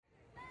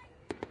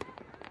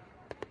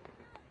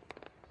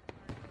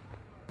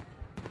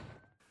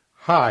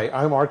Hi,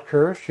 I'm Art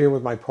Kirsch here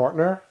with my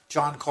partner,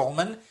 John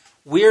Coleman.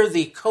 We're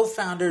the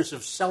co-founders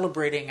of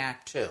Celebrating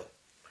Act Two.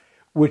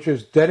 which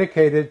is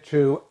dedicated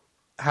to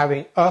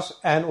having us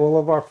and all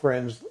of our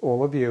friends,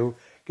 all of you,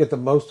 get the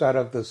most out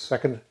of the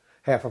second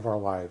half of our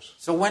lives.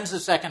 So when's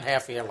the second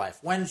half of your life?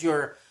 When's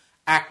your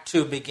Act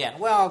Two begin?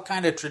 Well,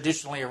 kind of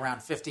traditionally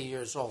around 50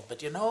 years old.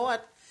 But you know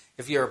what?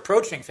 If you're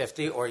approaching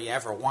 50 or you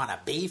ever want to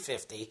be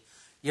 50,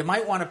 you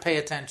might want to pay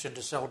attention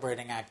to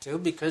Celebrating Act Two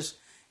because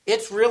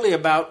it's really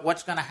about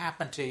what's going to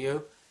happen to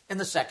you in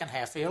the second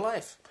half of your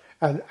life.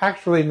 And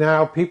actually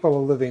now people are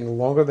living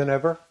longer than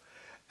ever.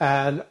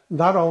 And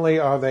not only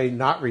are they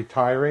not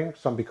retiring,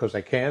 some because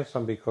they can't,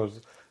 some because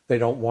they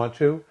don't want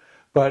to,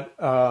 but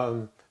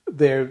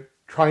they're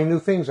trying new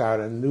things out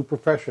and new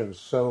professions.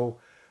 So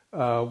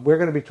we're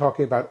going to be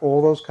talking about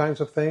all those kinds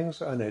of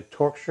things on a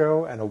talk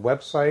show and a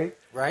website.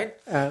 Right?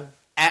 And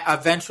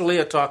Eventually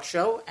a talk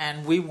show,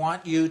 and we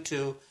want you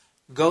to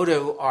go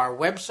to our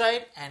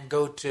website and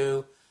go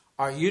to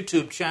our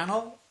YouTube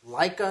channel,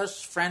 like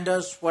us, friend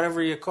us,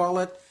 whatever you call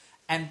it,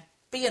 and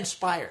be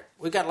inspired.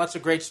 We've got lots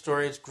of great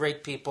stories,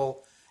 great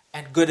people,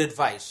 and good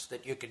advice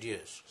that you could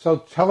use. so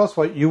tell us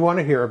what you want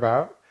to hear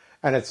about.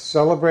 And it's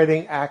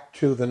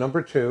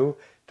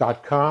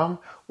celebratingact2.com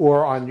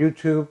or on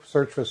YouTube,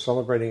 search for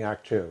Celebrating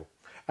Act 2.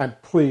 And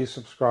please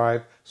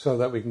subscribe so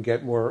that we can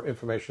get more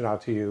information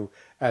out to you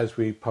as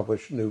we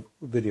publish new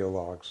video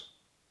logs.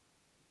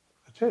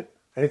 That's it.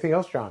 Anything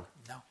else, John?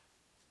 No.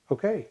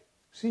 Okay.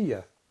 See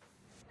ya.